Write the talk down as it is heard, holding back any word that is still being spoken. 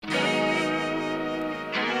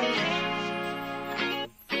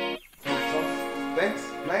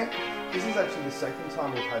This is actually the second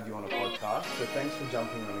time we've had you on a podcast, so thanks for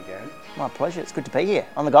jumping on again. My pleasure. It's good to be here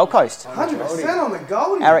on the Gold Coast. 100% on the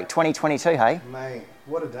Goldie. AREC 2022, hey? Mate,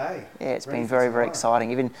 what a day. Yeah, it's Ready been for very, tomorrow. very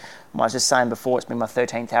exciting. Even, I was just saying before, it's been my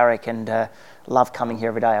 13th AREC and love coming here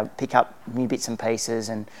every day. I pick up new bits and pieces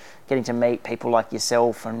and getting to meet people like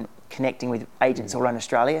yourself and connecting with agents all around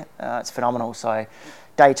Australia. It's phenomenal. So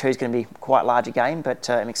day two is going to be quite large again, but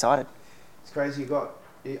I'm excited. It's crazy.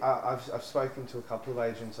 I've spoken to a couple of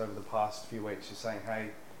agents over the past few weeks just saying, hey,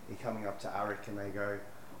 you're coming up to AREC, and they go,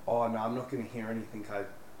 oh no, I'm not going to hear anything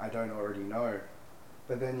I don't already know.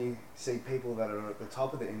 But then you see people that are at the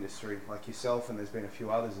top of the industry, like yourself, and there's been a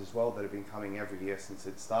few others as well that have been coming every year since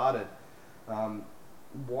it started.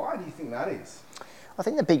 Why do you think that is? I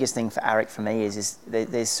think the biggest thing for AREC for me is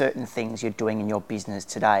there's certain things you're doing in your business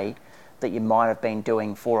today that you might have been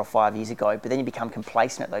doing 4 or 5 years ago, but then you become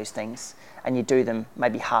complacent at those things and you do them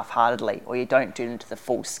maybe half-heartedly, or you don't do them to the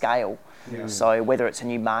full scale. Yeah. So whether it's a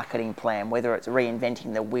new marketing plan, whether it's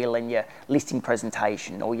reinventing the wheel in your listing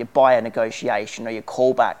presentation or your buyer negotiation or your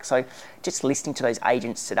callback. So just listening to those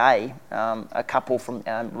agents today, a couple from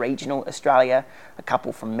regional Australia, a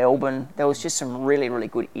couple from Melbourne, there was just some really, really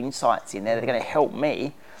good insights in there that are going to help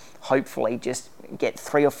me hopefully just get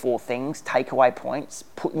 3 or 4 things, takeaway points,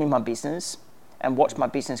 put them in my business and watch my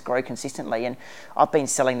business grow consistently. And I've been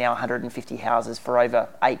selling now 150 houses for over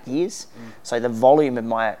 8 years. So the volume of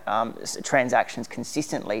my transactions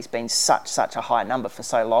consistently has been such a high number for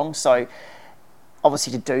so long. So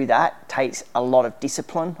obviously to do that takes a lot of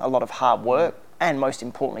discipline, a lot of hard work, and most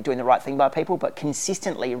importantly, doing the right thing by people, but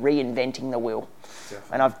consistently reinventing the wheel. Definitely.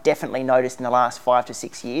 And I've definitely noticed in the last 5 to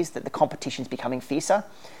 6 years that the competition's becoming fiercer.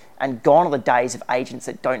 And gone are the days of agents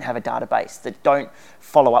that don't have a database, that don't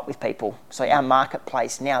follow up with people. So our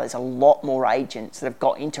marketplace now, there's a lot more agents that have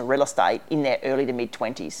got into real estate in their early to mid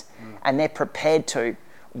 20s, and they're prepared to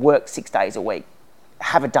work 6 days a week,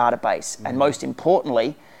 have a database, and most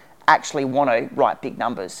importantly, actually want to write big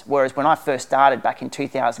numbers. Whereas when I first started back in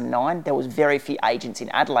 2009, there was very few agents in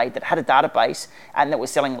Adelaide that had a database and that were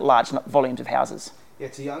selling large volumes of houses. Yeah,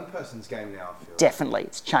 it's a young person's game now, I feel. Definitely,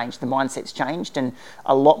 it's changed. The mindset's changed, and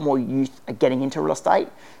a lot more youth are getting into real estate.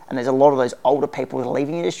 And there's a lot of those older people that are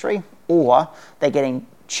leaving the industry, or they're getting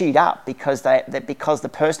chewed up because because the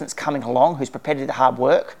person that's coming along who's prepared to do the hard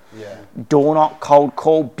work, door knock, cold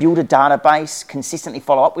call, build a database, consistently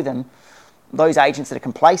follow up with them. Those agents that are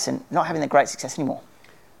complacent, not having the great success anymore.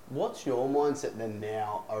 What's your mindset then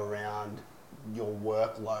now around your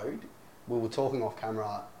workload? We were talking off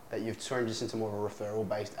camera that you've transitioned to more of a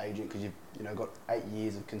referral-based agent because you've got 8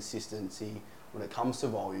 years of consistency when it comes to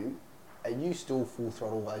volume. Are you still full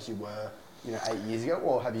throttle as you were 8 years ago,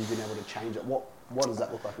 or have you been able to change it? What does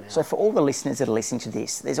that look like now? So for all the listeners that are listening to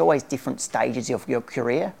this, there's always different stages of your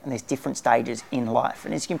career and there's different stages in life.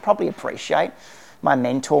 And as you can probably appreciate, my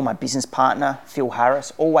mentor, my business partner, Phil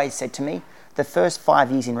Harris, always said to me, the first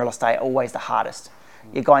 5 years in real estate are always the hardest.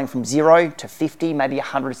 You're going from 0 to 50, maybe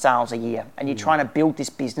 100 sales a year. And you're trying to build this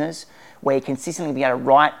business where you consistently be able to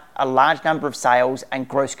write a large number of sales and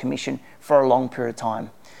gross commission for a long period of time.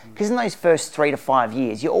 Because in those first 3 to 5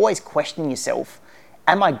 years, you're always questioning yourself,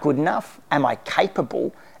 am I good enough? Am I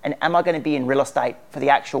capable? And am I going to be in real estate for the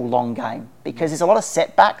actual long game? Because there's a lot of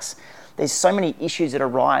setbacks. There's so many issues that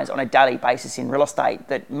arise on a daily basis in real estate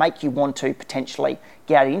that make you want to potentially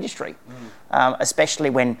get out of the industry, especially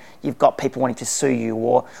when you've got people wanting to sue you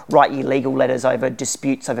or write you legal letters over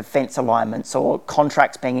disputes over fence alignments or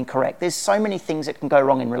contracts being incorrect. There's so many things that can go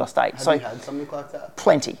wrong in real estate. Have you had something like that?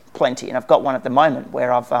 Plenty. And I've got one at the moment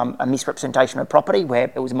where I've a misrepresentation of property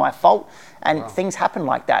where it was my fault, and things happen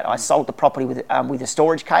like that. I sold the property with a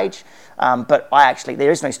storage cage, but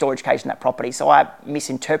there is no storage cage in that property, so I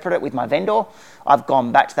misinterpreted it with my vendor. I've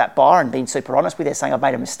gone back to that buyer and been super honest with her, saying I've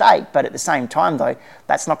made a mistake, but at the same time though,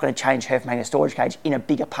 that's not going to change her from having a storage cage in a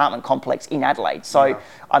big apartment complex in Adelaide. So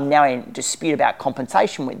I'm now in dispute about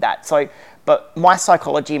compensation with that. But my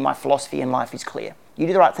psychology and my philosophy in life is clear. You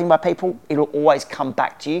do the right thing by people, it'll always come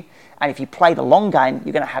back to you. And if you play the long game,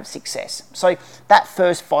 you're going to have success. So that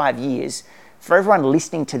first 5 years, for everyone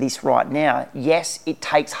listening to this right now, yes, it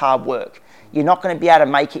takes hard work. You're not going to be able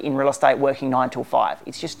to make it in real estate working 9 till 5.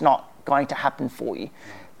 It's just not going to happen for you.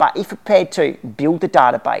 But if you're prepared to build the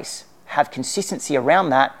database, have consistency around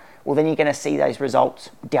that, well, then you're going to see those results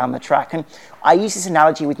down the track. And I use this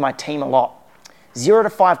analogy with my team a lot. 0 to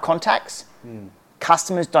 5 contacts,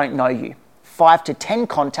 customers don't know you. 5 to 10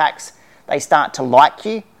 contacts, they start to like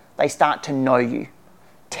you, they start to know you.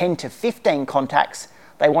 10 to 15 contacts,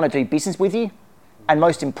 they want to do business with you, and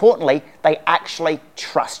most importantly, they actually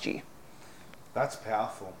trust you. That's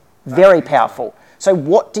powerful. Very powerful. So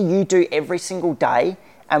what do you do every single day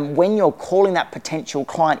And when you're calling that potential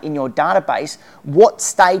client in your database, what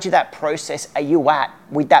stage of that process are you at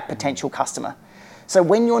with that potential customer? So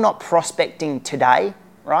when you're not prospecting today,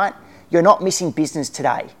 right, you're not missing business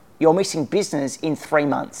today. You're missing business in 3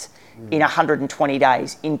 months, in 120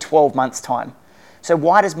 days, in 12 months' time. So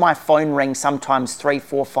why does my phone ring sometimes 3,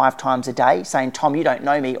 4, 5 times a day saying, Tom, you don't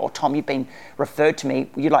know me, or Tom, you've been referred to me,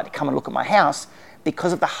 would you like to come and look at my house?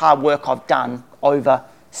 Because of the hard work I've done over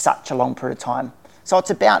such a long period of time. So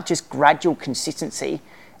it's about just gradual consistency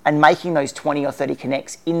and making those 20 or 30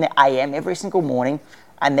 connects in the AM every single morning,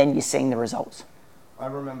 and then you're seeing the results. I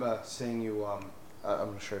remember seeing you,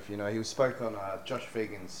 I'm not sure if you know, he spoke on Josh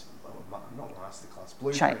Vegan's, not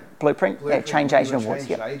masterclass, Blueprint? Yeah, Change Agent Awards.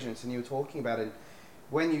 Change Agents, and you were talking about it.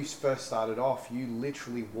 When you first started off, you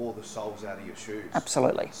literally wore the soles out of your shoes.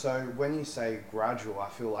 Absolutely. So when you say gradual, I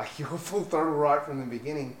feel like you were full throttle right from the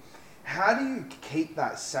beginning. How do you keep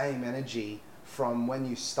that same energy from when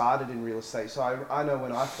you started in real estate? So I know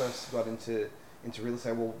when I first got into real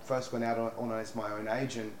estate, first went out on as my own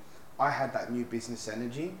agent, I had that new business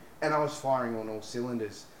energy and I was firing on all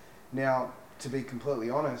cylinders. Now, to be completely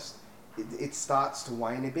honest, it starts to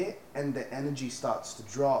wane a bit and the energy starts to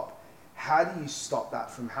drop. How do you stop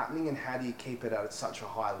that from happening and how do you keep it at such a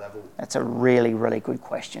high level? That's a really, really good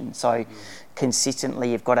question. So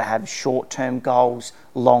consistently, you've got to have short-term goals,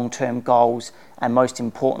 long-term goals, and most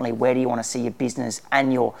importantly, where do you want to see your business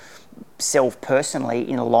and yourself personally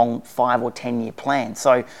in a long 5 or 10 year plan?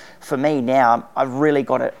 So for me now, I've really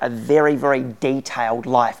got a very, very detailed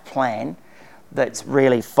life plan that's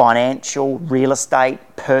really financial, real estate,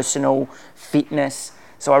 personal, fitness.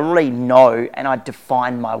 So I really know and I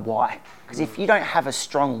define my why. Because if you don't have a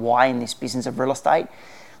strong why in this business of real estate,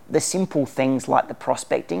 the simple things like the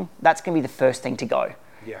prospecting, that's going to be the first thing to go.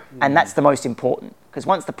 Yeah. And that's the most important. Because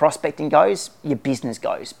once the prospecting goes, your business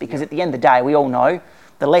goes. Because at the end of the day, we all know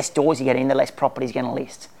the less doors you get in, the less properties you're going to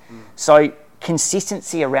list. So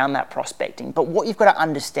consistency around that prospecting. But what you've got to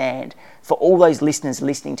understand for all those listeners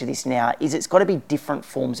listening to this now is it's got to be different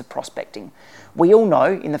forms of prospecting. We all know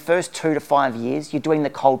in the first 2 to 5 years, you're doing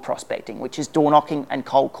the cold prospecting, which is door knocking and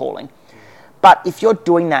cold calling. But if you're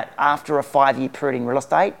doing that after a 5-year period in real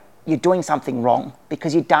estate, you're doing something wrong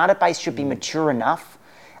because your database should be mature enough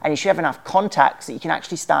and you should have enough contacts that you can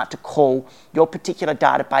actually start to call your particular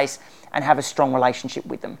database and have a strong relationship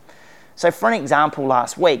with them. So for an example,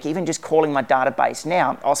 last week, even just calling my database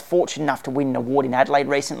now, I was fortunate enough to win an award in Adelaide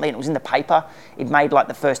recently, and it was in the paper. It made like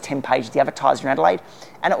the first 10 pages of the Advertiser in Adelaide,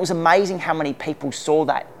 and it was amazing how many people saw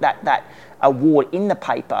that award in the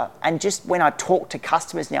paper. And just when I talk to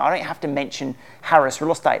customers now, I don't have to mention Harris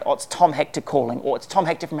Real Estate, or it's Tom Hector calling, or it's Tom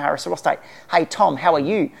Hector from Harris Real Estate. Hey Tom, how are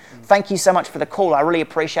you? Thank you so much for the call. I really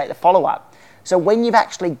appreciate the follow-up. So when you've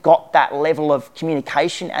actually got that level of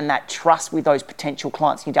communication and that trust with those potential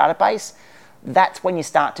clients in your database, that's when you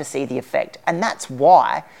start to see the effect. And that's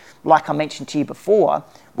why, like I mentioned to you before,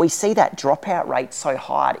 we see that dropout rate so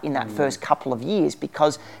hard in that first couple of years,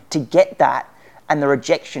 because to get that and the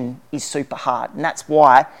rejection is super hard. And that's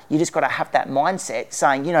why you just got to have that mindset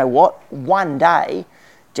saying, you know what, one day,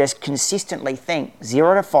 just consistently think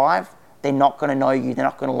 0 to 5, they're not going to know you, they're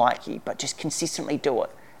not going to like you, but just consistently do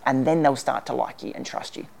it. And then they'll start to like you and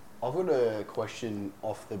trust you. I've got a question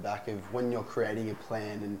off the back of when you're creating a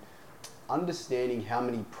plan and understanding how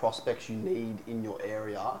many prospects you need in your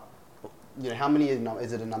area. You know, how many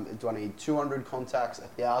is it a number? Do I need 200 contacts,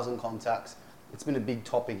 1,000 contacts? It's been a big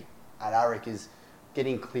topic at AREC, is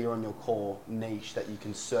getting clear on your core niche that you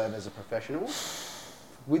can serve as a professional.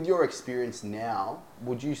 With your experience now,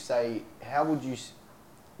 would you say,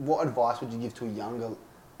 what advice would you give to a younger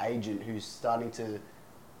agent who's starting to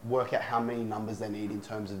work out how many numbers they need in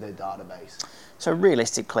terms of their database? So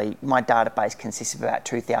realistically, my database consists of about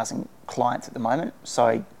 2,000 clients at the moment.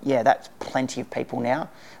 So yeah, that's plenty of people now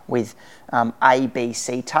with A, B,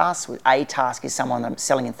 C tasks. With A task is someone that's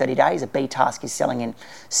selling in 30 days. A B task is selling in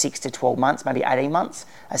 6 to 12 months, maybe 18 months.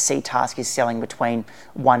 A C task is selling between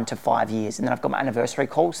 1 to 5 years. And then I've got my anniversary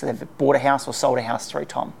calls. So they've bought a house or sold a house through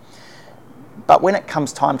Tom. But when it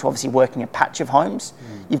comes time to obviously working a patch of homes,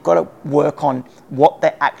 you've got to work on what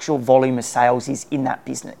the actual volume of sales is in that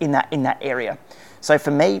business, in that area. So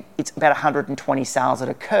for me, it's about 120 sales that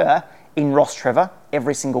occur in Ross Trevor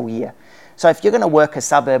every single year. So if you're going to work a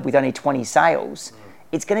suburb with only 20 sales,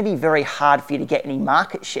 it's going to be very hard for you to get any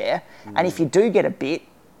market share. And if you do get a bit,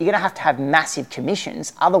 you're going to have massive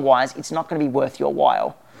commissions. Otherwise, it's not going to be worth your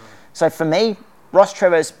while. So for me, Ross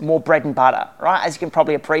Trevor's more bread and butter, right? As you can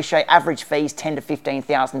probably appreciate, average fees $10,000 to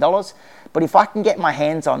 $15,000. But if I can get my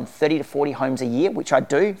hands on 30 to 40 homes a year, which I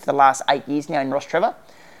do for the last 8 years now in Ross Trevor,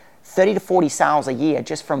 30 to 40 sales a year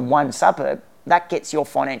just from one suburb, That gets your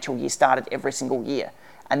financial year started every single year.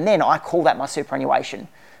 And then I call that my superannuation.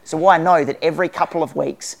 So I know that every couple of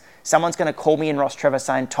weeks, someone's going to call me in Ross Trevor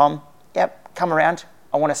saying, Tom, yep, come around,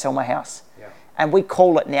 I want to sell my house. Yeah. And we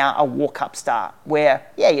call it now a walk-up start, where,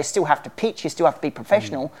 yeah, you still have to pitch, you still have to be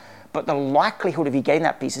professional, but the likelihood of you getting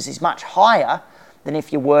that business is much higher than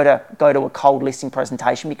if you were to go to a cold listing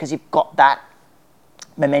presentation, because you've got that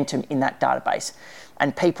momentum in that database.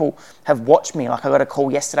 And people have watched me. Like, I got a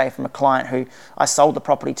call yesterday from a client who I sold the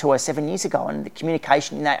property to her 7 years ago, and the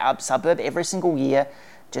communication in that suburb every single year,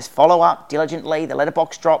 just follow up diligently, the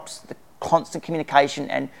letterbox drops, the constant communication,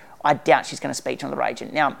 and I doubt she's going to speak to another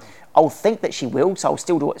agent. Now, I'll think that she will, so I'll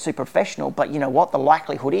still do it super professional, but you know what? The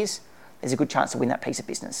likelihood is there's a good chance to win that piece of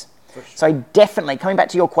business. Sure. So definitely, coming back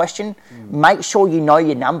to your question, make sure you know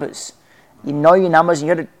your numbers. You know your numbers, and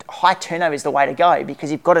you got to, high turnover is the way to go,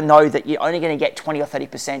 because you've got to know that you're only going to get 20 or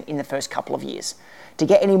 30% in the first couple of years. To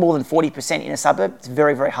get any more than 40% in a suburb, it's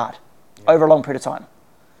very, very hard over a long period of time.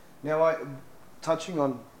 Now, touching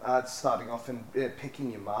on starting off and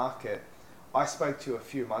picking your market, I spoke to you a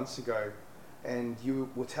few months ago, and you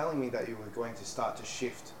were telling me that you were going to start to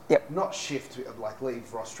shift. Yep. Not shift, like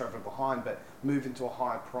leave Ross Trevor behind, but move into a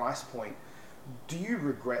higher price point. Do you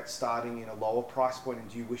regret starting in a lower price point,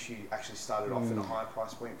 and do you wish you actually started off in a higher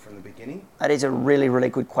price point from the beginning? That is a really, really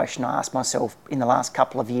good question. I ask myself in the last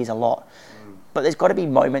couple of years a lot. But there's got to be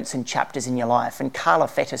moments and chapters in your life. And Carla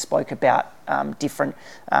Feta spoke about different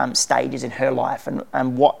stages in her life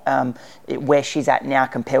and what where she's at now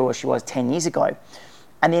compared to where she was 10 years ago.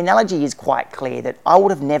 And the analogy is quite clear that I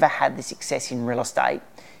would have never had the success in real estate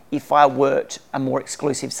if I worked a more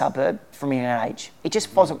exclusive suburb from a young age. It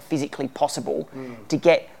just wasn't physically possible to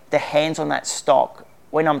get the hands on that stock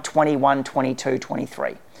when I'm 21, 22,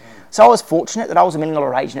 23. So I was fortunate that I was $1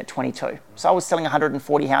 million agent at 22. So I was selling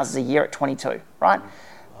 140 houses a year at 22, right?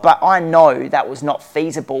 But I know that was not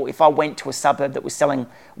feasible if I went to a suburb that was selling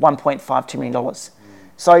 $1.5, $2 million.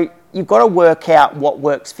 So you've got to work out what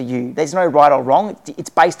works for you. There's no right or wrong. It's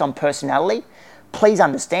based on personality. Please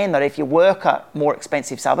understand that if you work a more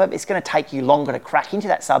expensive suburb, it's going to take you longer to crack into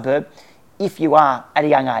that suburb if you are at a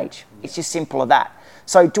young age. It's just simple as that.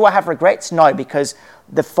 So do I have regrets? No, because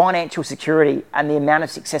the financial security and the amount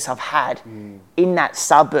of success I've had in that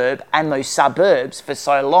suburb and those suburbs for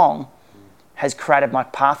so long has created my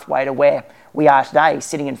pathway to where we are today,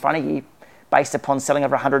 sitting in front of you, based upon selling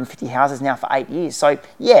over 150 houses now for 8 years. So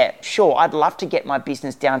yeah, sure, I'd love to get my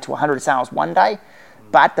business down to 100 sales one day.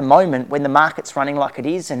 But at the moment, when the market's running like it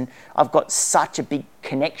is, and I've got such a big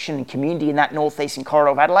connection and community in that northeastern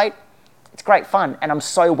corridor of Adelaide, it's great fun. And I'm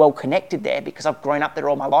so well connected there because I've grown up there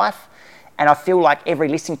all my life. And I feel like every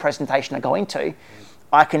listing presentation I go into,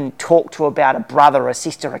 I can talk to about a brother, a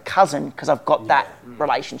sister, a cousin, because I've got that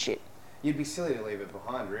relationship. You'd be silly to leave it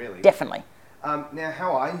behind, really. Definitely. Now,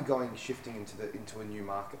 how are you shifting into a new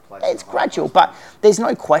marketplace? It's gradual, but there's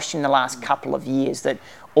no question in the last couple of years that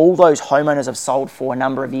all those homeowners I've sold for a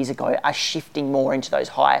number of years ago are shifting more into those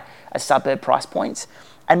higher suburb price points.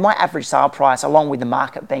 And my average sale price, along with the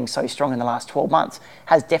market being so strong in the last 12 months,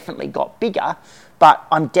 has definitely got bigger, but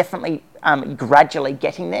I'm definitely gradually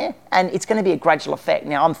getting there, and it's going to be a gradual effect.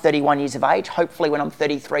 Now, I'm 31 years of age. Hopefully when I'm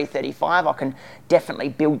 33, 35, I can definitely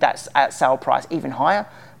build that sale price even higher.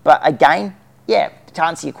 But again, yeah, to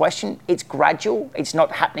answer your question, it's gradual. It's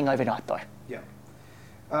not happening overnight though.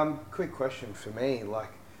 Yeah. Quick question for me,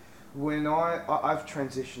 like when I've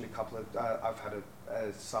transitioned a couple of, I've had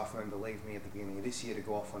a staff member leave me at the beginning of this year to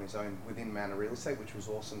go off on his own within Manor Real Estate, which was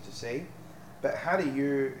awesome to see. But how do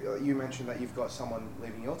you mentioned that you've got someone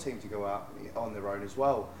leaving your team to go out on their own as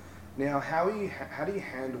well. Now, how do you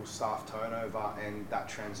handle staff turnover and that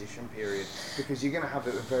transition period? Because you're going to have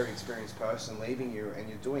a very experienced person leaving you, and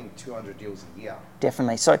you're doing 200 deals a year.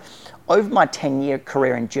 Definitely. So, over my 10-year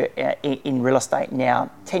career in real estate now,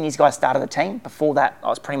 10 years ago I started the team. Before that, I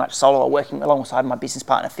was pretty much solo, working alongside my business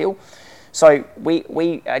partner Phil. So we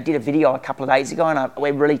did a video a couple of days ago, and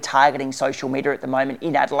we're really targeting social media at the moment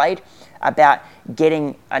in Adelaide about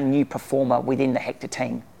getting a new performer within the Hector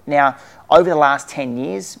team. Now, over the last 10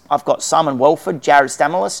 years, I've got Simon Welford, Jared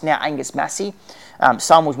Stamalis, now Angus Massey.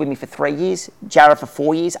 Simon was with me for 3 years, Jared for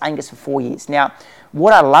 4 years, Angus for 4 years. Now,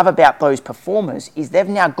 what I love about those performers is they've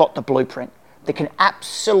now got the blueprint, the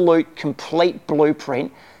absolute complete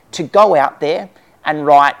blueprint to go out there and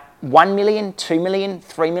write 1 million, 2 million,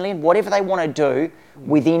 3 million, whatever they want to do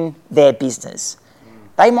within their business.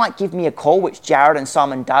 They might give me a call, which Jared and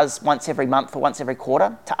Simon does once every month or once every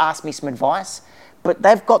quarter, to ask me some advice. But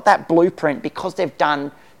they've got that blueprint because they've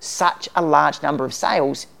done such a large number of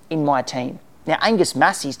sales in my team. Now, Angus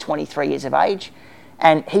Massey's 23 years of age,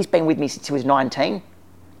 and he's been with me since he was 19.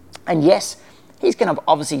 And yes, He's going to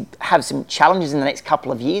obviously have some challenges in the next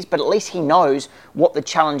couple of years, but at least he knows what the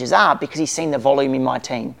challenges are because he's seen the volume in my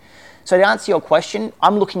team. So to answer your question,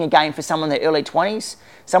 I'm looking again for someone in their early 20s,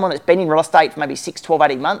 someone that's been in real estate for maybe 6, 12,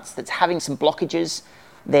 18 months, that's having some blockages.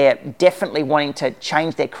 They're definitely wanting to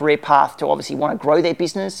change their career path to obviously want to grow their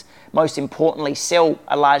business. Most importantly, sell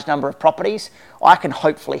a large number of properties. I can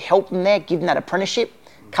hopefully help them there, give them that apprenticeship,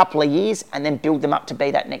 couple of years, and then build them up to be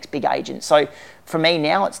that next big agent. So for me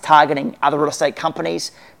now, it's targeting other real estate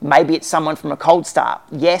companies. Maybe it's someone from a cold start.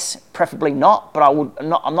 Yes, preferably not, but I'm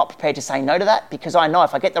not prepared to say no to that because I know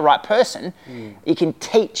if I get the right person, you can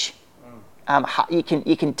teach. You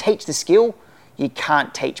can teach the skill. You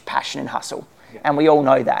can't teach passion and hustle, and we all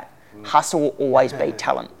know that. Hustle will always beat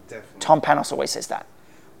talent. Definitely. Tom Panos always says that.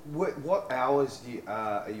 What hours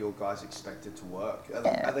are your guys expected to work?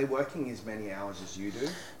 Are they working as many hours as you do?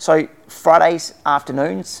 So Fridays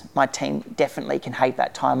afternoons, my team definitely can have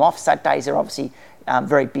that time off. Saturdays are obviously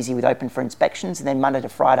very busy with open for inspections, and then Monday to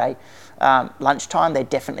Friday lunchtime, they're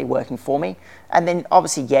definitely working for me. And then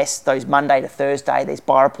obviously, yes, those Monday to Thursday, there's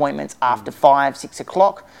buyer appointments after 5, 6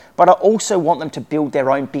 o'clock, but I also want them to build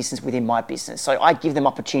their own business within my business. So I give them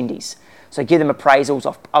opportunities. So give them appraisals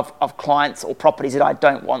of clients or properties that I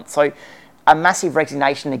don't want. So a massive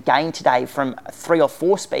resignation again today from 3 or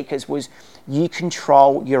 4 speakers was you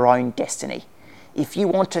control your own destiny. If you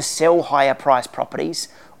want to sell higher price properties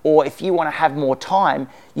or if you want to have more time,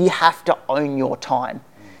 you have to own your time.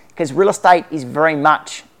 Because real estate is very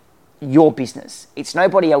much your business. It's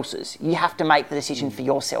nobody else's. You have to make the decision for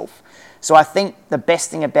yourself. So I think the best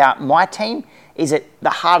thing about my team is that the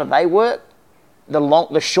harder they work,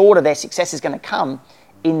 the shorter their success is going to come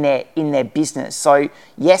in their business. So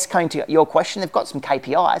yes, coming to your question, they've got some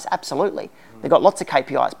KPIs, absolutely. They've got lots of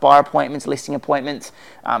KPIs, buyer appointments, listing appointments,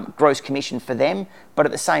 gross commission for them. But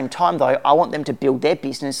at the same time though, I want them to build their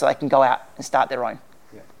business so they can go out and start their own.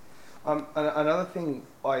 Yeah. Another thing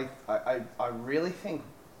I really think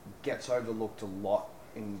gets overlooked a lot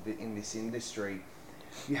in this industry,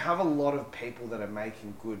 you have a lot of people that are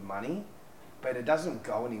making good money, but it doesn't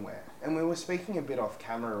go anywhere. And we were speaking a bit off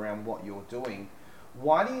camera around what you're doing.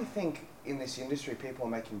 Why do you think in this industry people are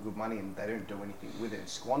making good money and they don't do anything with it and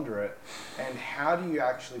squander it? And how do you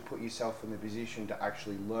actually put yourself in the position to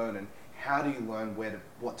actually learn, and how do you learn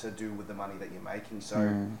what to do with the money that you're making so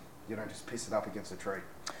you don't just piss it up against a tree?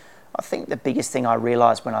 I think the biggest thing I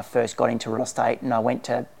realised when I first got into real estate and I went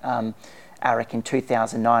to AREC in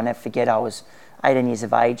 2009, I never forget, I was 18 years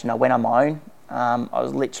of age and I went on my own. I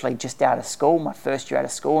was literally just out of school, my first year out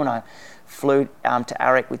of school, and I flew to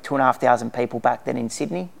AREC with 2,500 people back then in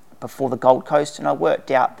Sydney before the Gold Coast, and I worked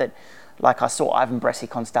out that, like, I saw Ivan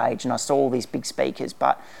Bresic on stage and I saw all these big speakers,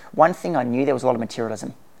 but one thing I knew, there was a lot of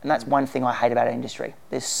materialism, and that's one thing I hate about our industry.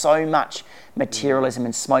 There's so much materialism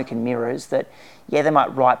and smoke and mirrors that, yeah, they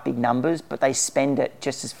might write big numbers, but they spend it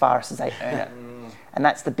just as fast as they earn it, and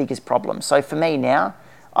that's the biggest problem. So for me now,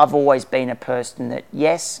 I've always been a person that,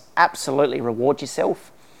 yes, absolutely reward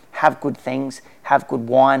yourself, have good things, have good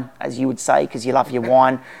wine, as you would say, because you love your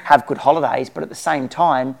wine, have good holidays, but at the same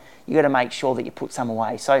time, you got to make sure that you put some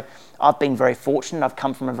away. So I've been very fortunate. I've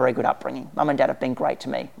come from a very good upbringing. Mum and Dad have been great to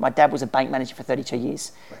me. My dad was a bank manager for 32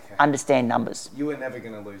 years. Okay. Understand numbers. You were never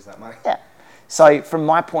going to lose that money. Yeah. So from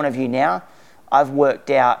my point of view now, I've worked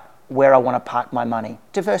out where I want to park my money.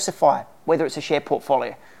 Diversify, whether it's a share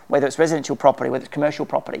portfolio, whether it's residential property, whether it's commercial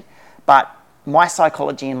property. But my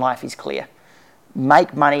psychology in life is clear.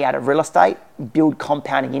 Make money out of real estate, build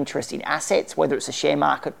compounding interest in assets, whether it's a share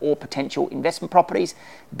market or potential investment properties,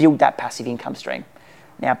 build that passive income stream.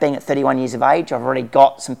 Now, being at 31 years of age, I've already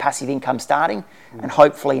got some passive income starting, and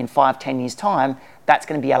hopefully in 5, 10 years' time, that's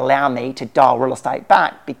going to be allowing me to dial real estate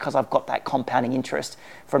back because I've got that compounding interest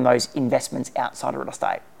from those investments outside of real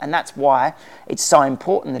estate. And that's why it's so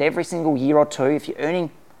important that every single year or two, if you're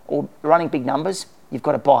earning or running big numbers, you've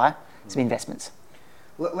got to buy some investments.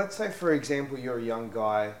 Let's say, for example, you're a young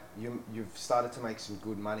guy, you've started to make some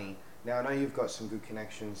good money. Now, I know you've got some good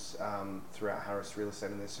connections throughout Harris Real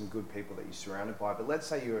Estate, and there's some good people that you're surrounded by, but let's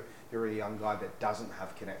say you're a young guy that doesn't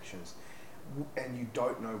have connections and you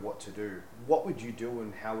don't know what to do. What would you do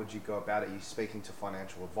and how would you go about it? Are you speaking to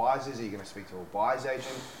financial advisors? Are you going to speak to a buyer's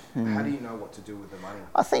agent? How do you know what to do with the money?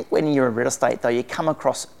 I think when you're in real estate, though, you come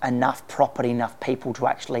across enough property, enough people to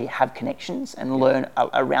actually have connections and learn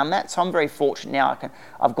around that. So I'm very fortunate now.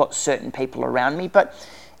 I've got certain people around me, but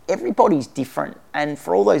everybody's different. And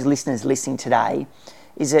for all those listeners listening today,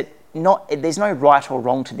 is that there's no right or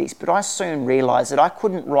wrong to this, but I soon realised that I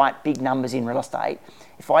couldn't write big numbers in real estate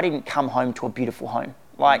if I didn't come home to a beautiful home.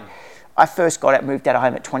 Like, I first moved out of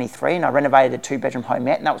home at 23, and I renovated a 2-bedroom home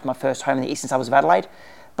out, and that was my first home in the eastern suburbs of Adelaide.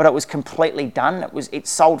 but it was completely done. It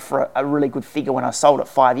sold for a really good figure when I sold it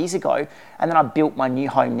 5 years ago, and then I built my new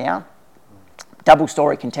home now,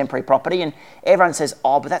 double-story contemporary property, and everyone says,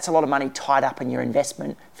 oh, but that's a lot of money tied up in your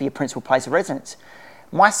investment for your principal place of residence.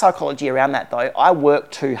 My psychology around that, though, I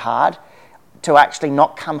work too hard to actually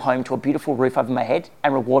not come home to a beautiful roof over my head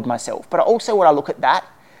and reward myself. But also when I look at that,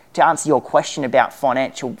 to answer your question about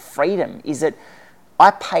financial freedom, is that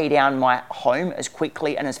I pay down my home as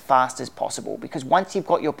quickly and as fast as possible, because once you've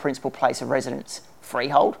got your principal place of residence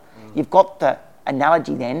freehold, you've got the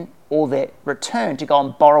analogy then, or the return to go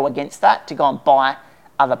and borrow against that, to go and buy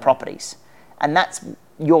other properties. And that's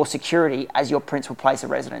your security as your principal place of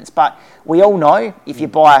residence. But we all know if you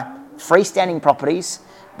buy freestanding properties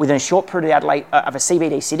within a short period of a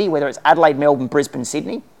CBD city, whether it's Adelaide, Melbourne, Brisbane,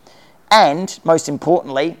 Sydney, and most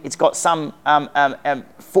importantly, it's got some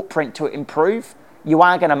footprint to improve, you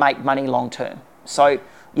are going to make money long term. So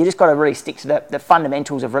you just got to really stick to the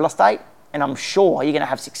fundamentals of real estate, and I'm sure you're going to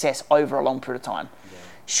have success over a long period of time. Yeah.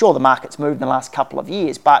 Sure, the market's moved in the last couple of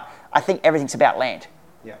years, but I think everything's about land.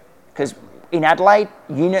 Yeah. Because in Adelaide,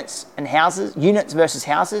 units versus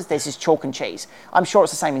houses, there's just chalk and cheese. I'm sure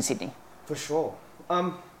it's the same in Sydney. For sure.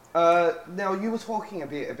 Now, you were talking a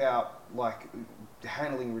bit about like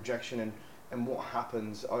handling rejection and what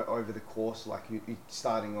happens over the course. Like you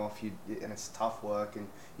starting off, and it's tough work, and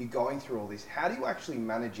you're going through all this. How do you actually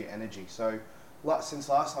manage your energy? So, since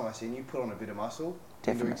last time I seen you, put on a bit of muscle,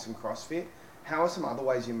 Definitely. Doing some CrossFit. How are some other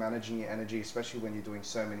ways you're managing your energy, especially when you're doing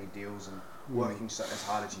so many deals and working as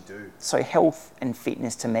hard as you do? So health and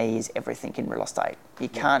fitness to me is everything in real estate. You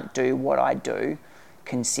can't do what I do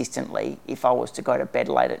consistently if I was to go to bed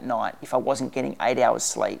late at night, if I wasn't getting 8 hours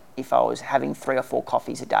sleep, if I was having 3 or 4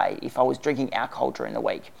 coffees a day, if I was drinking alcohol during the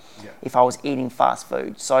week, if I was eating fast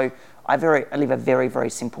food. So I live a very, very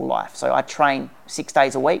simple life. So I train 6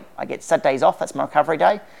 days a week. I get Saturdays off. That's my recovery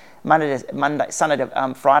day. Sunday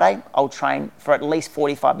to Friday, I'll train for at least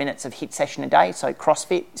 45 minutes of HIIT session a day. So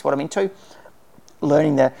CrossFit is what I'm into.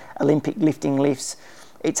 Learning the Olympic lifting lifts.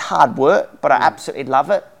 It's hard work, but I absolutely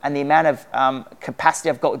love it. And the amount of capacity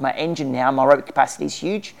I've got with my engine now, my aerobic capacity is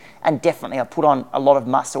huge. And definitely I've put on a lot of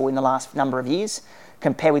muscle in the last number of years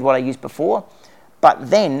compared with what I used before.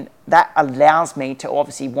 But then that allows me to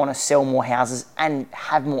obviously want to sell more houses and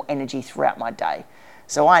have more energy throughout my day.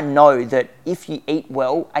 So I know that if you eat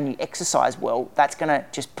well and you exercise well, that's going to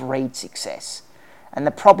just breed success. And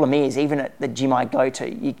the problem is, even at the gym I go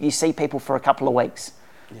to, you see people for a couple of weeks,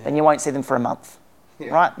 then you won't see them for a month,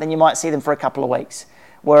 right? Then you might see them for a couple of weeks.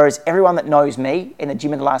 Whereas everyone that knows me in the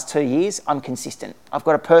gym in the last 2 years, I'm consistent. I've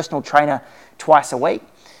got a personal trainer twice a week,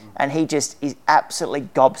 and he just is absolutely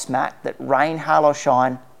gobsmacked that rain, hail or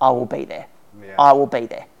shine, I will be there. Yeah. I will be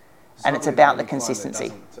there. And it's about the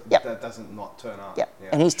consistency. That doesn't not turn up. Yeah.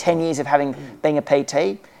 In his 10 years of being a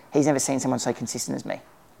PT, he's never seen someone so consistent as me.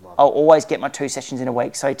 I'll always get my 2 sessions in a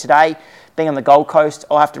week. So today, being on the Gold Coast,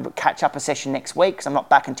 I'll have to catch up a session next week because I'm not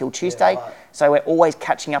back until Tuesday. Yeah, right. So we're always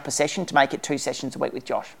catching up a session to make it 2 sessions a week with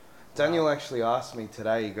Josh. Daniel actually asked me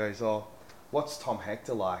today, he goes, oh, what's Tom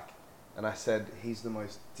Hector like? And I said, he's the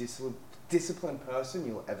most disciplined person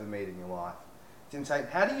you'll ever meet in your life. It's insane.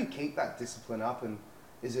 How do you keep that discipline up, and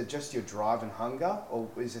is it just your drive and hunger, or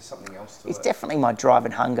is there something else to it? It's definitely my drive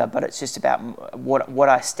and hunger, but it's just about what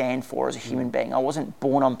I stand for as a human being. I wasn't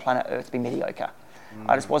born on planet Earth to be mediocre.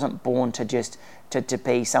 I just wasn't born to just to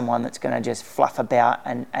be someone that's going to just fluff about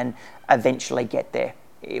and eventually get there.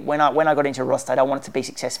 When I got into real estate, I wanted to be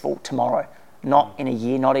successful tomorrow, not in a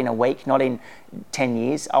year, not in a week, not in 10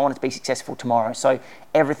 years. I wanted to be successful tomorrow. So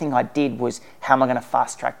everything I did was, how am I going to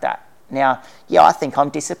fast track that? Now, yeah, I think I'm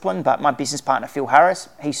disciplined, but my business partner, Phil Harris,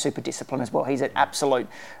 he's super disciplined as well. He's an absolute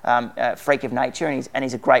freak of nature, and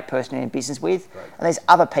he's a great person to be in business with. Great. And there's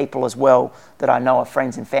other people as well that I know are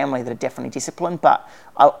friends and family that are definitely disciplined, but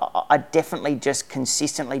I definitely just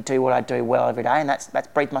consistently do what I do well every day, and that's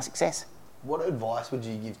breathed my success. What advice would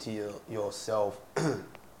you give to yourself,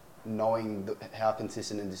 knowing how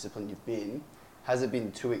consistent and disciplined you've been? Has it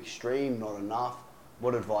been too extreme, not enough?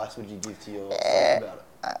 What advice would you give to yourself about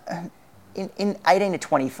it? In 18 to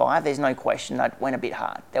 25, there's no question I went a bit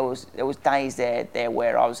hard. There was days there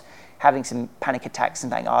where I was having some panic attacks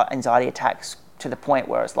and anxiety attacks to the point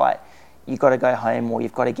where it's like, you've got to go home or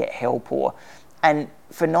you've got to get help. And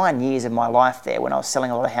for 9 years of my life there, when I was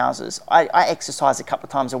selling a lot of houses, I exercised a couple of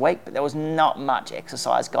times a week, but there was not much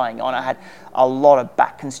exercise going on. I had a lot of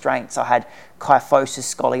back constraints. I had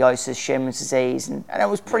kyphosis, scoliosis, Sherman's disease, and it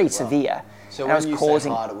was pretty severe. So when you say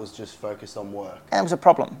hard, it was just focused on work? And it was a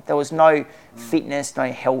problem. There was no fitness,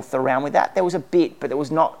 no health around with that. There was a bit, but it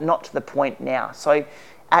was not to the point now. So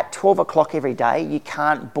At 12 o'clock every day, you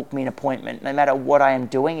can't book me an appointment. No matter what I am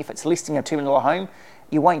doing, if it's listing a $2 million home,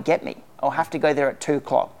 you won't get me. I'll have to go there at 2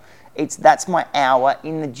 o'clock. That's my hour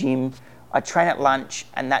in the gym. I train at lunch,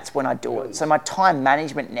 and that's when I do it. So my time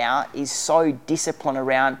management now is so disciplined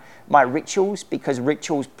around my rituals, because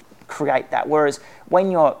rituals create that. Whereas when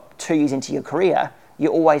you're 2 years into your career, you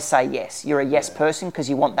always say yes. You're a yes person because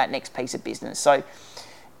you want that next piece of business. So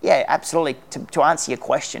yeah, absolutely. To answer your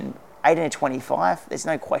question, 18 to 25, there's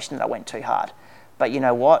no question that I went too hard. But you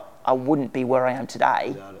know what? I wouldn't be where I am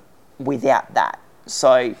today without that.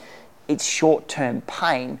 So it's short-term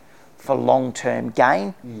pain for long-term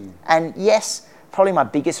gain. And yes, probably my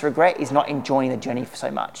biggest regret is not enjoying the journey for so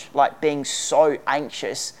much. Like being so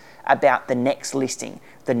anxious about the next listing,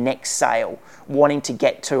 the next sale, wanting to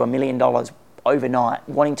get to $1 million overnight,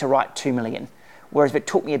 wanting to write 2 million. Whereas if it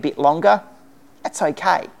took me a bit longer, that's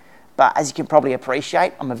okay. But as you can probably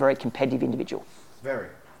appreciate, I'm a very competitive individual. Very.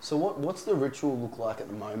 So what's the ritual look like at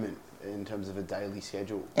the moment in terms of a daily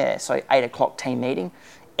schedule? Yeah, so 8 o'clock team meeting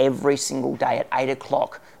every single day at 8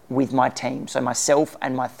 o'clock with my team. So myself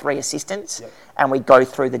and my 3 assistants, and we go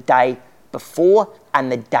through the day before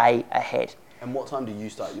and the day ahead. And what time do you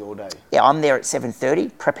start your day? Yeah, I'm there at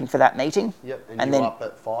 7:30 prepping for that meeting. Yep, and and you're then up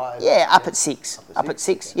at 5? Yeah, up at 6. Up at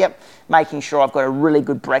 6, yep. Making sure I've got a really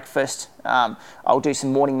good breakfast. I'll do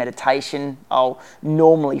some morning meditation. I'll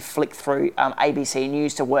normally flick through ABC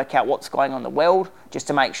News to work out what's going on in the world, just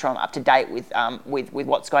to make sure I'm up to date with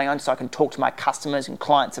what's going on, so I can talk to my customers and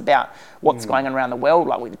clients about what's going on around the world,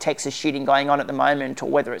 like with the Texas shooting going on at the moment, or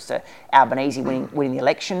whether it's the Albanese winning the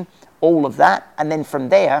election, all of that. And then from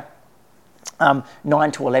there, 9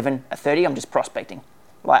 to 11:30, I'm just prospecting,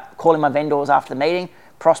 like calling my vendors after the meeting,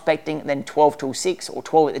 prospecting, then 12 till 6 or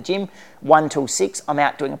 12 at the gym, 1 till 6, I'm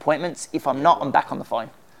out doing appointments. If I'm not, I'm back on the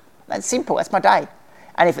phone. That's simple, that's my day.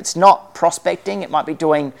 And if it's not prospecting, it might be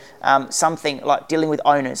doing something like dealing with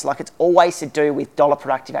owners, like it's always to do with dollar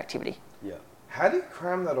productive activity. Yeah. How do you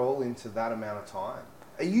cram that all into that amount of time?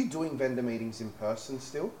 Are you doing vendor meetings in person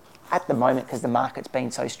still? At the moment, because the market's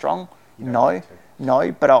been so strong, no,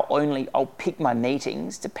 but I'll pick my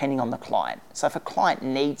meetings depending on the client. So if a client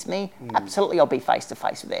needs me, absolutely I'll be face to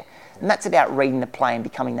face with them. And that's about reading the play and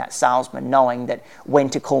becoming that salesman, knowing that when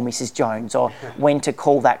to call Mrs. Jones, or when to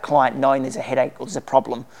call that client knowing there's a headache or there's a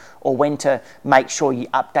problem, or when to make sure you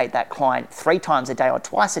update that client 3 times a day or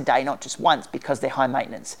twice a day, not just once, because they're high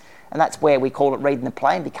maintenance. And that's where we call it reading the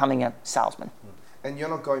play and becoming a salesman. And you're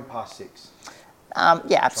not going past 6?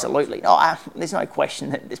 Yeah, absolutely. There's no question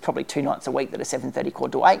that there's probably 2 nights a week that are 7:30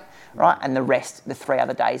 quarter to 8, right? And the rest, the 3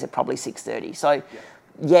 other days, are probably 6:30. So,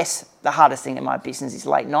 yes, the hardest thing in my business is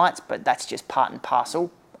late nights, but that's just part and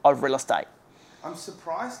parcel of real estate. I'm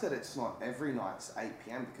surprised that it's not every night's 8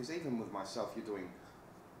 p.m. because even with myself, you're doing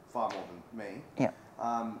far more than me. Yeah.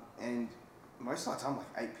 And most of the time,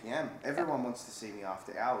 like 8 p.m. Everyone wants to see me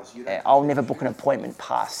after hours. I'll never book an appointment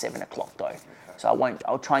past 7 o'clock though. So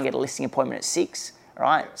I'll try and get a listing appointment at 6,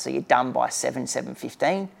 right? So you're done by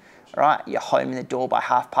 7:15, right? You're home in the door by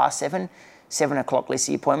 7:30. 7 o'clock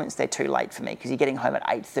listing appointments, they're too late for me because you're getting home at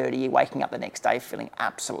 8:30, you're waking up the next day feeling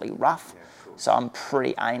absolutely rough. So I'm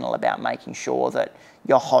pretty anal about making sure that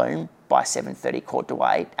you're home by 7:30, quarter to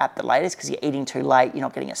 8 at the latest, because you're eating too late, you're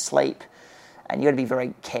not getting a sleep, and you've got to be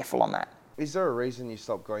very careful on that. Is there a reason you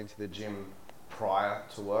stopped going to the gym prior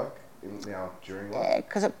to work, now during work? Yeah,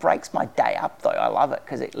 because it breaks my day up though. I love it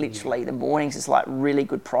because it literally, the mornings is like really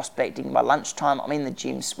good prospecting. By lunchtime, I'm in the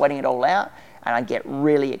gym sweating it all out, and I get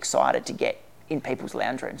really excited to get in people's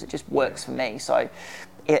lounge rooms. It just works for me. So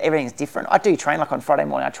everything's different. I do train, like on Friday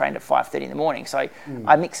morning, I trained at 5:30 in the morning. So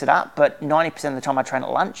I mix it up, but 90% of the time I train at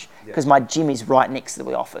lunch because my gym is right next to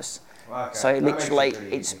the office. Okay. So literally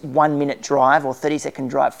it's 1 minute drive or 30-second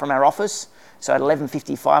drive from our office. So at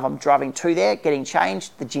 11:55, I'm driving to there, getting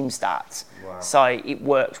changed, the gym starts. Wow. So it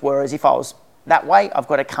works. Whereas if I was that way, I've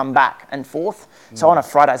got to come back and forth. So on a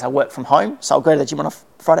Fridays, I work from home. So I'll go to the gym on a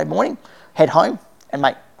Friday morning, head home, and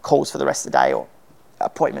make calls for the rest of the day or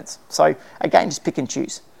appointments. So again, just pick and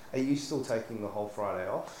choose. Are you still taking the whole Friday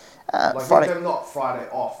off? Friday, not Friday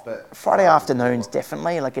off, but Friday afternoons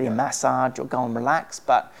definitely, like getting a massage or go and relax.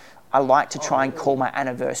 But I like to try and call my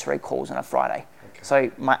anniversary calls on a Friday. Okay.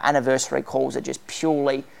 So my anniversary calls are just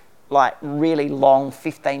purely like really long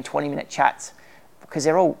 15, 20-minute chats, because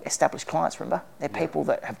they're all established clients, remember? They're people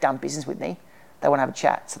that have done business with me. They want to have a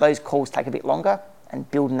chat. So those calls take a bit longer, and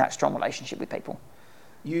building that strong relationship with people.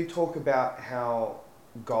 You talk about how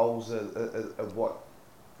goals are what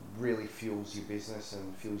really fuels your business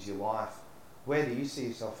and fuels your life. Where do you see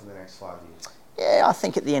yourself in the next 5 years? Yeah, I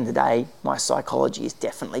think at the end of the day, my psychology is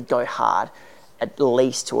definitely go hard. at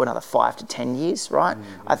least to another 5 to 10 years, right?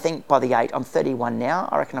 I think by the 8, I'm 31 now.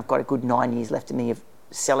 I reckon I've got a good 9 years left in me of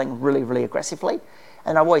selling really, really aggressively.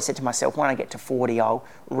 And I've always said to myself, when I get to 40, I'll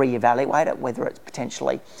reevaluate it, whether it's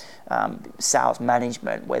potentially sales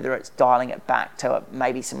management, whether it's dialing it back to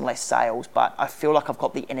maybe some less sales. But I feel like I've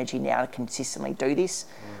got the energy now to consistently do this.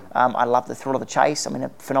 I love the thrill of the chase. I'm in a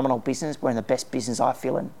phenomenal business. We're in the best business I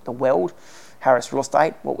feel in the world. Harris Real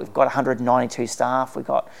Estate, well, we've got 192 staff. We've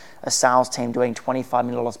got a sales team doing $25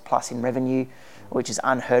 million plus in revenue, which is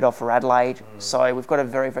unheard of for Adelaide. So we've got a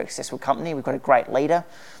very, very successful company. We've got a great leader.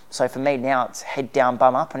 So for me now, it's head down,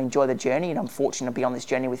 bum up, and enjoy the journey. And I'm fortunate to be on this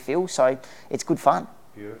journey with Phil. So it's good fun.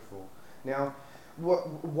 Beautiful. Now,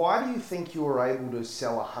 why do you think you were able to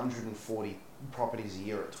sell 140 properties a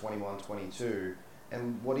year at 21, 22?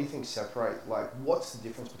 And what do you think what's the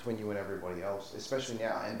difference between you and everybody else, especially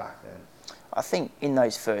now and back then? I think in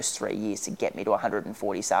those first 3 years to get me to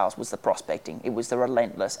 140 sales was the prospecting. It was the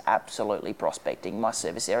relentless, absolutely prospecting my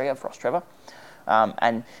service area of Ross Trevor.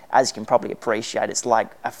 And as you can probably appreciate, it's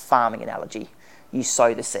like a farming analogy. You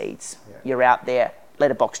sow the seeds. Yeah. You're out there,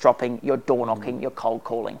 letterbox dropping, you're door knocking, you're cold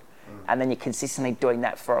calling. And then you're consistently doing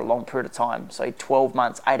that for a long period of time. So 12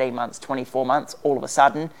 months, 18 months, 24 months, all of a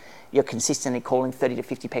sudden, you're consistently calling 30 to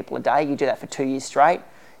 50 people a day. You do that for 2 years straight,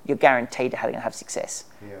 you're guaranteed to have success.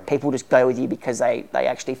 Yeah. People just go with you because they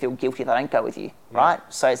actually feel guilty if they don't go with you, right?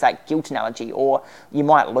 So it's that guilt analogy. Or you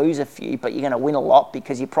might lose a few, but you're going to win a lot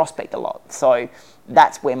because you prospect a lot. So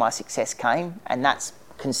that's where my success came, and that's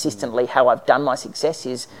consistently how I've done my success,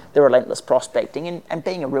 is the relentless prospecting and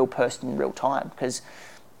being a real person in real time. Because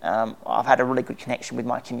I've had a really good connection with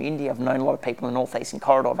my community. I've known a lot of people in the northeastern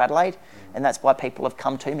corridor of Adelaide, and that's why people have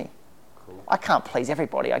come to me. Cool. I can't please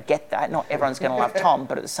everybody. I get that. Not everyone's going to love Tom,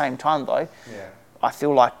 but at the same time, though, I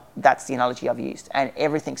feel like that's the analogy I've used. And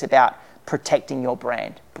everything's about protecting your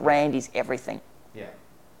brand. Brand is everything. Yeah.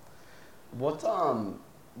 What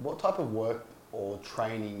type of work or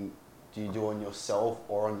training do you do on yourself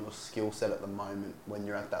or on your skill set at the moment when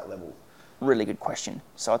you're at that level? Really good question.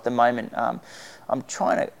 So at the moment, I'm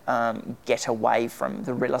trying to get away from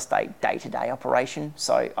the real estate day-to-day operation.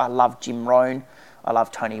 So I love Jim Rohn, I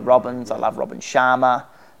love Tony Robbins, I love Robin Sharma.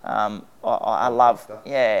 I love,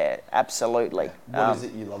 absolutely. What is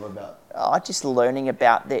it you love about? Just learning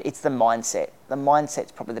about it's the mindset. The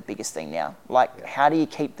mindset's probably the biggest thing now. Like, how do you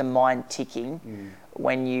keep the mind ticking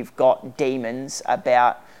when you've got demons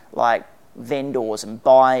about like vendors and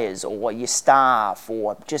buyers or your staff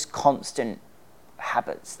or just constant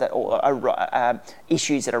habits or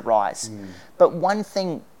issues that arise. But one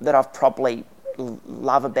thing that I've probably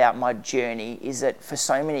love about my journey is that for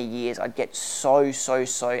so many years I'd get so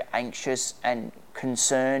anxious and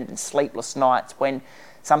concerned and sleepless nights when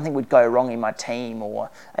something would go wrong in my team,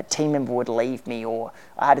 or a team member would leave me, or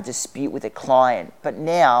I had a dispute with a client. But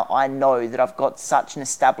now I know that I've got such an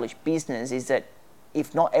established business, is that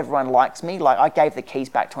if not everyone likes me, like I gave the keys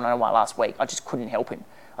back to an owner last week, I just couldn't help him.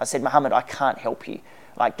 I said, Mohammed, I can't help you.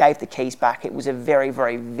 Like, gave the keys back. It was a very,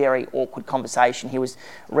 very, very awkward conversation. He was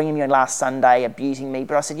ringing me on last Sunday, abusing me.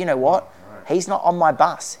 But I said, you know what? He's not on my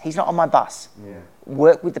bus. He's not on my bus. Yeah.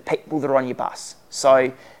 Work with the people that are on your bus.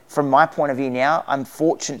 So from my point of view now, I'm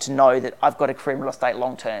fortunate to know that I've got a career in real estate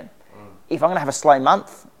long term. If I'm going to have a slow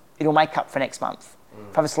month, it'll make up for next month.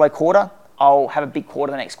 If I have a slow quarter, I'll have a big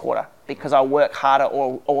quarter the next quarter because I'll work harder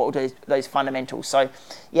or do those fundamentals. So,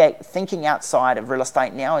 thinking outside of real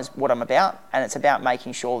estate now is what I'm about, and it's about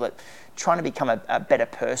making sure that trying to become a better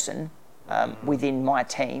person within my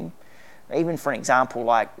team. Even for an example,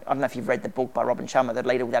 like, I don't know if you've read the book by Robin Sharma, The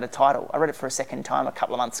Leader Without a Title. I read it for a second time a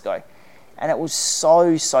couple of months ago, and it was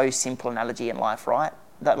so simple analogy in life, right?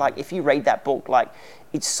 That, like, if you read that book, like,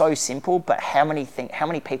 it's so simple, but how many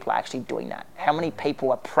people are actually doing that? How many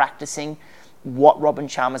people are practicing what Robin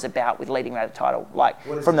Sharma's about with Leading Without a Title? Like,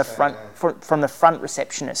 from the front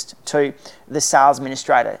receptionist to the sales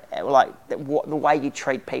administrator, like the way you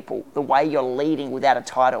treat people, the way you're leading without a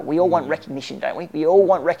title. We all want recognition, don't we? We all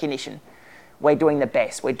want recognition. We're doing the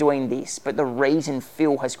best, we're doing this. But the reason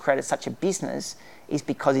Phil has created such a business is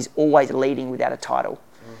because he's always leading without a title.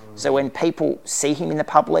 So when people see him in the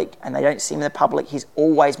public and they don't see him in the public, he's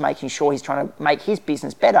always making sure he's trying to make his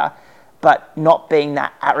business better, but not being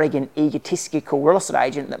that arrogant, egotistical real estate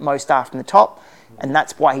agent that most are from the top. And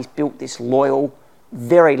that's why he's built this loyal,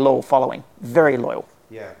 very loyal following. Very loyal.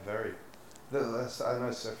 Yeah, very. I know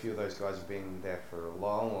a few of those guys have been there for a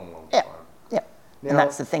long time. Yeah. Now, and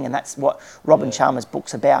that's the thing, and that's what Robin Sharma's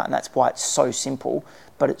book's about, and that's why it's so simple,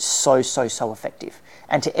 but it's so effective.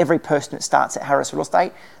 And to every person that starts at Harris Real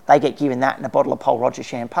Estate, they get given that and a bottle of Paul Roger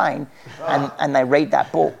champagne, and they read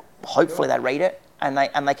that book. Hopefully they read it, and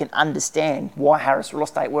they can understand why Harris Real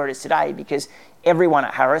Estate where it is today, because everyone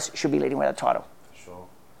at Harris should be leading with a title. For sure.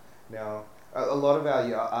 Now, a lot of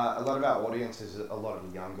our audience is a lot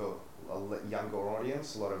of younger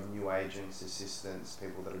audience, a lot of new agents, assistants,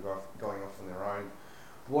 people that are going off on their own.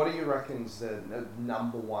 What do you reckon is the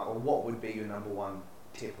number one, or what would be your number one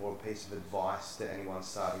tip or piece of advice to anyone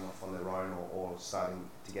starting off on their own or starting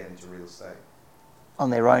to get into real estate? On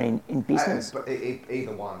their own in business?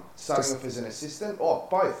 Either one. Starting off as an assistant, or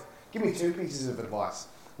both. Give me two pieces of advice.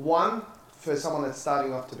 One, for someone that's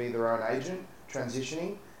starting off to be their own agent,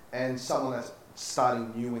 transitioning, and someone that's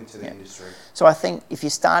starting new into the industry. So I think if you're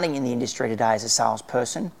starting in the industry today as a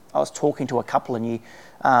salesperson, I was talking to a couple of new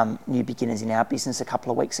beginners in our business a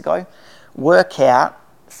couple of weeks ago. Work out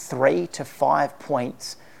 3 to 5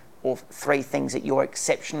 points or 3 things that you're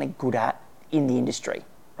exceptionally good at in the industry,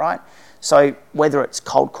 right? So whether it's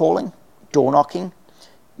cold calling, door knocking,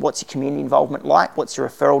 what's your community involvement like? What's your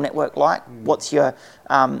referral network like? What's your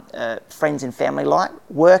friends and family like?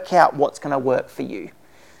 Work out what's going to work for you.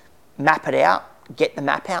 Map it out, get the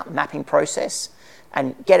mapping process,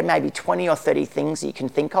 and get maybe 20 or 30 things that you can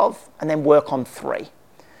think of, and then work on 3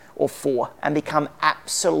 or 4 and become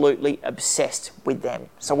absolutely obsessed with them.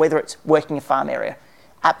 So whether it's working a farm area,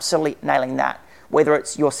 absolutely nailing that. Whether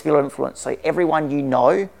it's your sphere of influence, so everyone you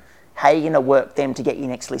know, how you're going to work them to get your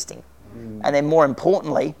next listing. And then more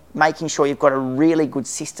importantly, making sure you've got a really good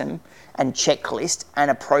system and checklist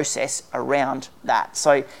and a process around that.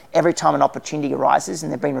 So every time an opportunity arises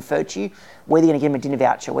and they've been referred to you, whether you're going to give them a dinner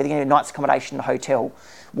voucher, whether you're going to do a night's accommodation in a hotel,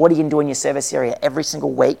 what are you going to do in your service area every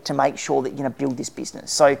single week to make sure that you're going to build this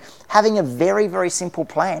business. So having a very, very simple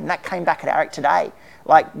plan, that came back at AREC today.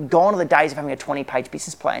 Like, gone are the days of having a 20-page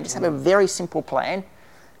business plan. Just have a very simple plan,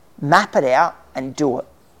 map it out and do it.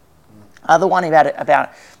 Other one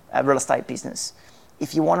about a real estate business.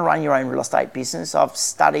 If you want to run your own real estate business, I've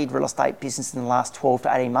studied real estate business in the last 12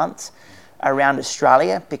 to 18 months around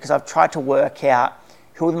Australia, because I've tried to work out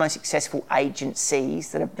who are the most successful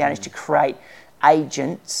agencies that have managed to create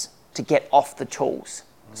agents to get off the tools.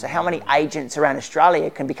 So how many agents around Australia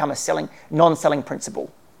can become a non-selling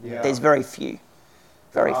principal? Yeah. There's very few.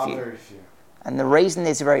 Very few. Very few. And the reason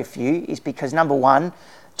there's very few is because, number one,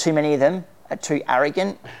 too many of them are too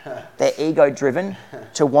arrogant, they're ego-driven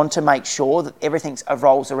to want to make sure that everything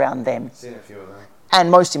revolves around them. Seen a few of them.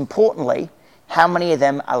 And most importantly, how many of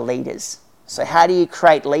them are leaders? So how do you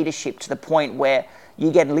create leadership to the point where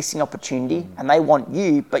you get a listing opportunity and they want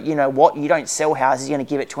you, but you know what, you don't sell houses, you're going to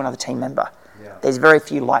give it to another team member. Yeah. There's very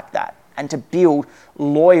few like that. And to build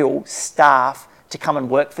loyal staff to come and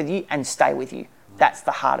work for you and stay with you, that's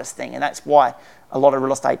the hardest thing. And that's why a lot of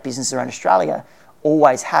real estate businesses around Australia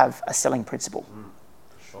always have a selling principle.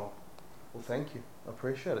 For sure. Well, thank you. I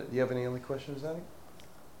appreciate it. Do you have any other questions, Danny?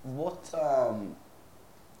 What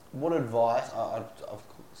advice? I've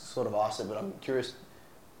sort of asked it, but I'm curious.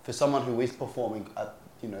 For someone who is performing at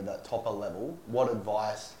that topper level, what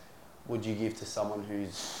advice would you give to someone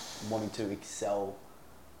who's wanting to excel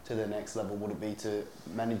to the next level? Would it be to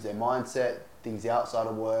manage their mindset, things outside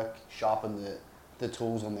of work, sharpen the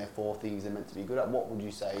tools on their 4 things they're meant to be good at? What would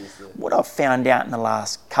you say is the... What I've found out in the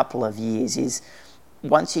last couple of years is,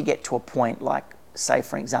 once you get to a point like, say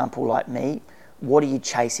for example, like me, what are you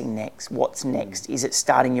chasing next? What's next? Is it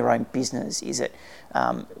starting your own business? Is it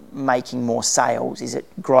making more sales? Is it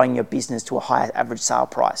growing your business to a higher average sale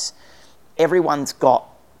price? Everyone's got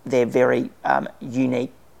their very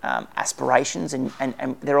unique aspirations and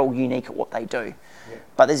they're all unique at what they do. Yeah.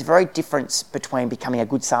 But there's a very difference between becoming a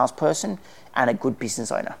good salesperson and a good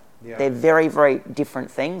business owner. Yeah. They're very, very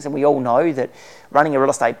different things, and we all know that running a real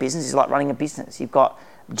estate business is like running a business. You've got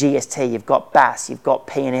GST, you've got BAS, you've got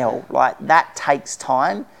P&L. Like, that takes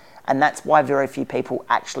time, and that's why very few people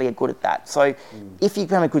actually are good at that. So if you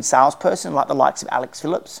become a good salesperson, like the likes of Alex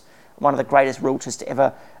Phillips, one of the greatest realtors to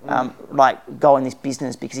ever go in this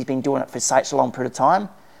business, because he's been doing it for such a long period of time,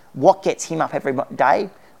 what gets him up every day?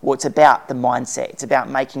 Well, it's about the mindset. It's about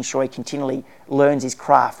making sure he continually learns his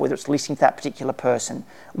craft, whether it's listening to that particular person,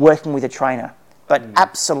 working with a trainer. But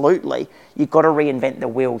absolutely, you've got to reinvent the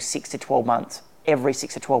wheel 6 to 12 months, every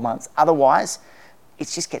 6 to 12 months. Otherwise, it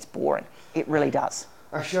just gets boring. It really does.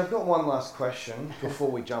 Actually, I've got one last question before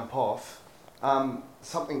we jump off.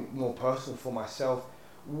 Something more personal for myself.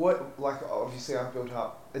 Obviously I've built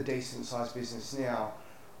up a decent sized business now.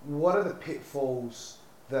 What are the pitfalls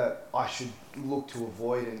that I should look to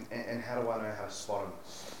avoid, and how do I know how to spot them?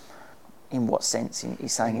 In what sense? You're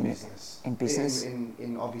saying in business? In business?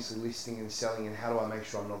 In obviously listing and selling, and how do I make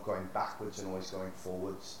sure I'm not going backwards and always going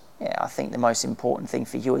forwards? Yeah, I think the most important thing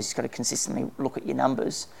for you is you've got to consistently look at your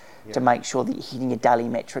numbers to make sure that you're hitting your daily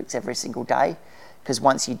metrics every single day. because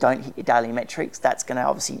once you don't hit your daily metrics, that's going to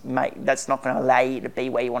obviously that's not going to allow you to be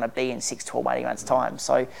where you want to be in 6, 12, 18 months' time.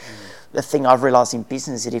 So the thing I've realised in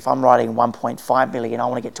business is that if I'm writing 1.5 million, I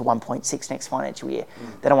want to get to 1.6 next financial year.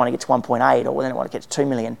 Then I want to get to 1.8, or then I want to get to 2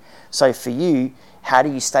 million. So for you, how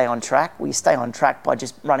do you stay on track? Well, you stay on track by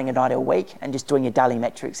just running a night a week and just doing your daily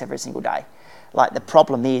metrics every single day. Like, the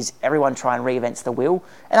problem is everyone try and reinvents the wheel,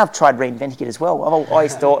 and I've tried reinventing it as well. I've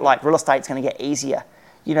always thought like real estate's going to get easier.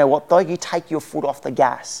 You know what though? You take your foot off the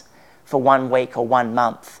gas for 1 week or 1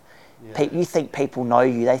 month. Yeah. You think people know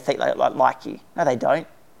you, they think they like you. No, they don't.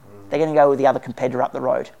 They're going to go with the other competitor up the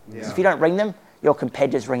road. Yeah. If you don't ring them, your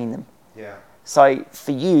competitor's ringing them. Yeah. So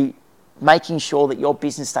for you, making sure that your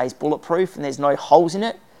business stays bulletproof and there's no holes in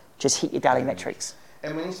it, just hit your daily metrics.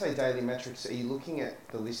 And when you say daily metrics, are you looking at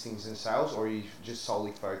the listings and sales, or are you just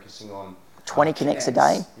solely focusing on 20 connects a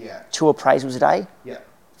day, yeah, 2 appraisals a day, yeah,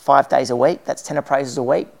 5 days a week, that's 10 appraisals a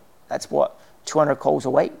week, that's what, 200 calls a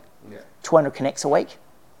week, yeah, 200 connects a week.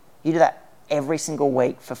 You do that every single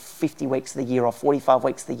week for 50 weeks of the year or 45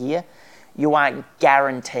 weeks of the year, you are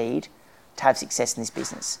guaranteed to have success in this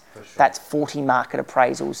business. For sure. That's 40 market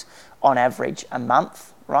appraisals on average a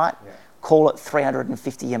month, right? Yeah. Call it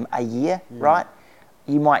 350 a year, right?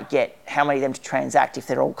 You might get how many of them to transact if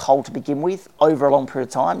they're all cold to begin with over a long period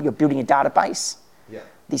of time. You're building a database. Yeah.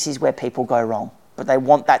 This is where people go wrong. But they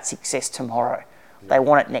want that success tomorrow. Yeah. They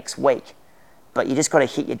want it next week. But you just got to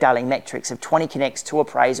hit your daily metrics of 20 connects, 2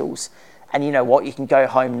 appraisals. And you know what? You can go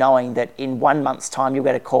home knowing that in 1 month's time, you'll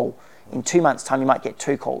get a call. In 2 months' time, you might get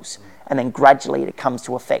 2 calls. And then gradually it comes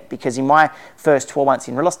to effect. Because in my first 12 months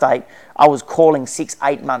in real estate, I was calling 6,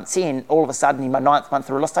 8 months in. All of a sudden, in my 9th month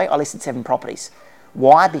of real estate, I listed 7 properties.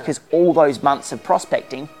 Why? Because all those months of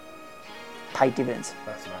prospecting paid dividends.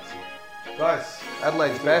 That's massive. Guys,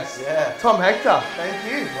 Adelaide's best. Yeah. Tom Hector, thank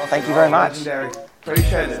you. Thank you very much. Legendary.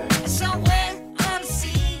 Appreciate it.